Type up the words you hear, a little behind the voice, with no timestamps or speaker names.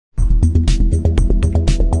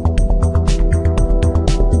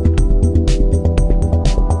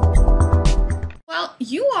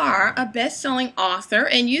are a best-selling author,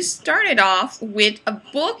 and you started off with a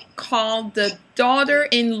book called The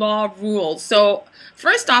Daughter-in-Law Rules. So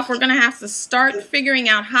first off, we're going to have to start figuring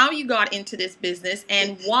out how you got into this business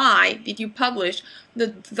and why did you publish The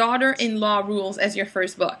Daughter-in-Law Rules as your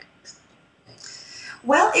first book?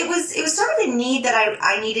 Well, it was sort of a need that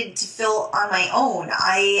I needed to fill on my own.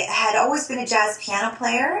 I had always been a jazz piano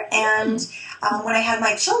player, and when I had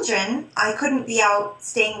my children, I couldn't be out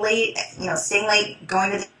staying late,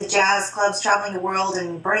 going to the jazz clubs, traveling the world,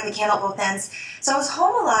 and burning the candle at both ends. So I was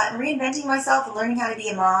home a lot and reinventing myself and learning how to be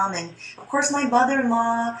a mom. And of course, my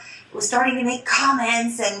mother-in-law was starting to make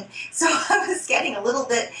comments, and so I was getting a little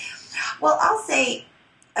bit, well, I'll say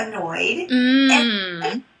annoyed.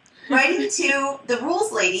 And writing to the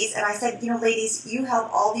Rules ladies, and I said, ladies, you help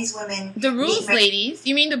all these women. The Rules ladies?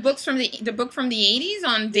 You mean the book from the 80s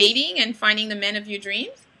on dating and finding the men of your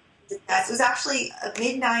dreams? Yes, it was actually a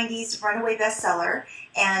mid-90s runaway bestseller,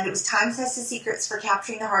 and it was Time-Tested Secrets for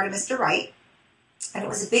Capturing the Heart of Mr. Right, and it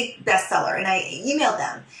was a big bestseller, and I emailed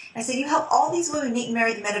them. And I said, you help all these women meet and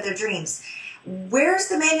marry the men of their dreams. Where's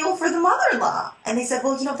the manual for the mother-in-law? And they said,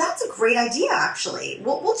 well, that's a great idea, actually.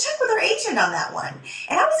 We'll check with our agent on that one.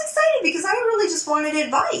 And I was excited because I really just wanted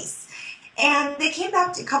advice. And they came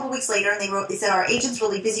back a couple weeks later and they said, our agent's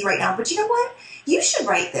really busy right now, but you know what? You should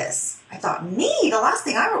write this. I thought, me? The last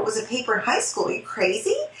thing I wrote was a paper in high school. Are you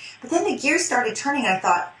crazy? But then the gears started turning and I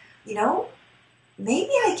thought,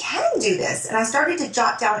 maybe I can do this. And I started to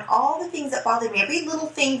jot down all the things that bothered me, every little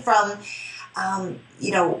thing from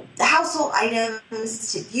the household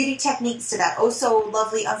items to beauty techniques to that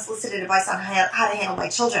oh-so-lovely unsolicited advice on how to handle my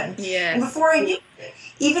children. Yes. And before I knew it,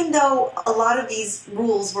 even though a lot of these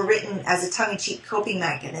rules were written as a tongue-in-cheek coping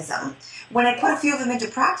mechanism, when I put a few of them into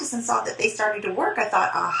practice and saw that they started to work, I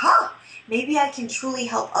thought, aha, maybe I can truly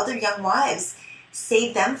help other young wives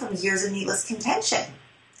save them from years of needless contention.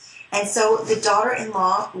 And so the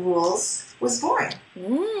Daughter-in-Law Rules was born.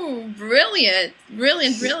 Ooh, brilliant,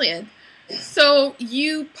 brilliant, brilliant. So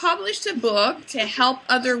you published a book to help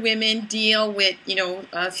other women deal with,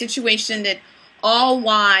 a situation that all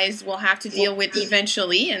wives will have to deal with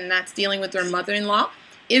eventually, and that's dealing with their mother-in-law.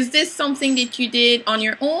 Is this something that you did on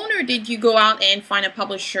your own, or did you go out and find a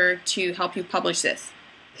publisher to help you publish this?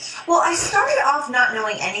 Well, I started off not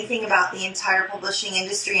knowing anything about the entire publishing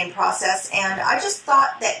industry and process, and I just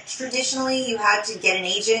thought that traditionally you had to get an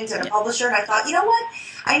agent and a publisher, and I thought, you know what?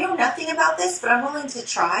 I know nothing about this, but I'm willing to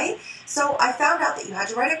try. So I found out that you had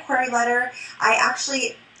to write a query letter. I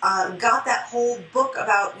actually got that whole book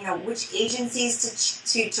about, which agencies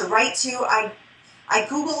to write to. I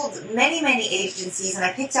Googled many agencies, and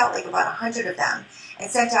I picked out like about 100 of them and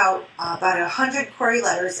sent out about 100 query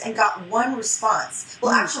letters and got one response.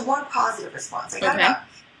 Well, actually one positive response. I got about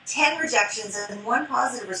 10 rejections and one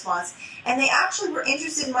positive response, and they actually were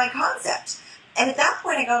interested in my concept. And at that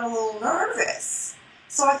point, I got a little nervous.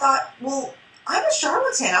 So I thought, well, I'm a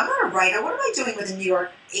charlatan. I'm not a writer. What am I doing with a New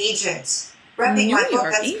York agent repping my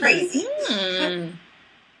book? That's crazy.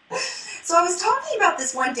 So I was talking about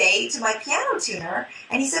this one day to my piano tuner,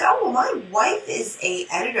 and he said, oh, well, my wife is a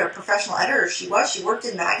professional editor. She worked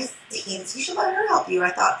in magazines. You should let her help you.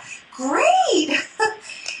 And I thought, great.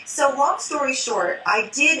 So long story short, I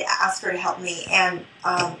did ask her to help me, and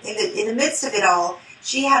in the midst of it all,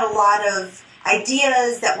 she had a lot of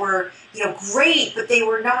ideas that were, great, but they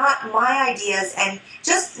were not my ideas. And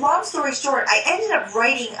just long story short, I ended up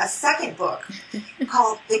writing a second book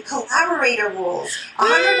called The Collaborator Rules,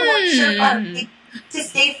 101 Surefire to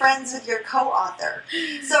Stay Friends with Your Co-Author.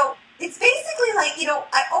 So it's basically like,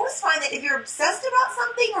 I always find that if you're obsessed about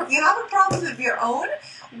something or if you have a problem of your own,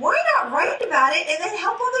 why not write about it and then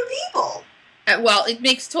help other people? Well, it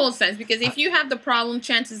makes total sense, because if you have the problem,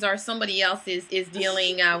 chances are somebody else is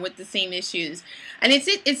dealing with the same issues. And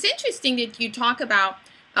it's interesting that you talk about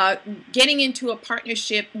getting into a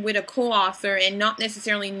partnership with a co-author and not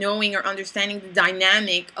necessarily knowing or understanding the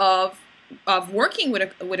dynamic of working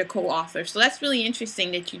with a co-author. So that's really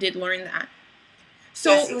interesting that you did learn that.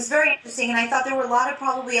 So yes, it was very interesting, and I thought there were a lot of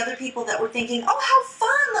probably other people that were thinking, oh, how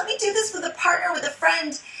fun, let me do this with a partner, with a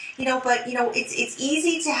friend, but, it's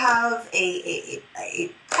easy to have a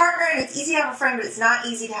partner, and it's easy to have a friend, but it's not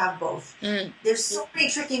easy to have both. There's so many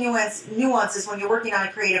tricky nuances when you're working on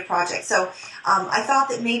a creative project. So I thought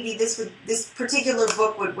that maybe this particular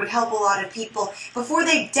book would help a lot of people before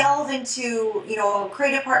they delve into, a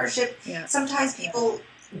creative partnership. Yeah. Sometimes people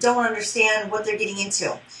don't understand what they're getting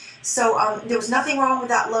into. So there was nothing wrong with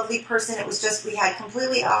that lovely person. It was just we had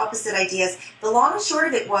completely opposite ideas. The long and short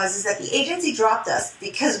of it is that the agency dropped us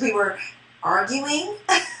because we were arguing.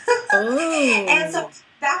 And Oh. so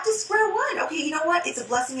back to square one. Okay, you know what? It's a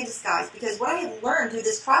blessing in disguise, because what I had learned through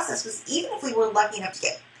this process was, even if we were lucky enough to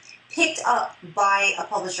get picked up by a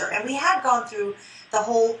publisher, and we had gone through the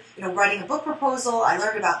whole, writing a book proposal. I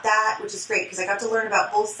learned about that, which is great because I got to learn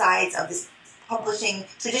about both sides of this publishing,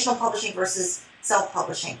 traditional publishing versus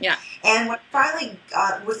self-publishing. Yeah. And when I finally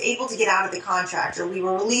was able to get out of the contract, or we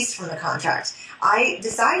were released from the contract, I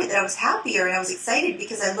decided that I was happier and I was excited,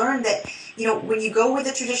 because I learned that, when you go with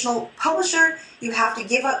a traditional publisher, you have to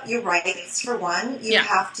give up your rights for one. You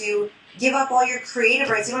have to give up all your creative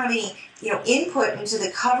rights. You don't have any, input into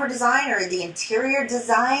the cover design or the interior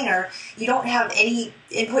design, or you don't have any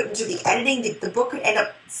input into the editing. The book could end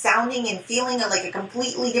up sounding and feeling like a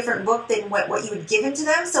completely different book than what you had given to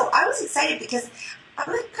them. So I was excited, because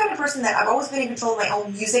I'm the kind of person that I've always been in control of my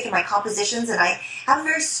own music and my compositions, and I have a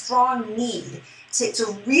very strong need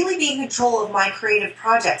to really be in control of my creative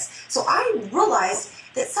projects. So I realized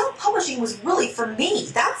that self-publishing was really for me.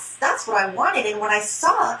 That's what I wanted. And when I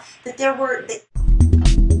saw that there were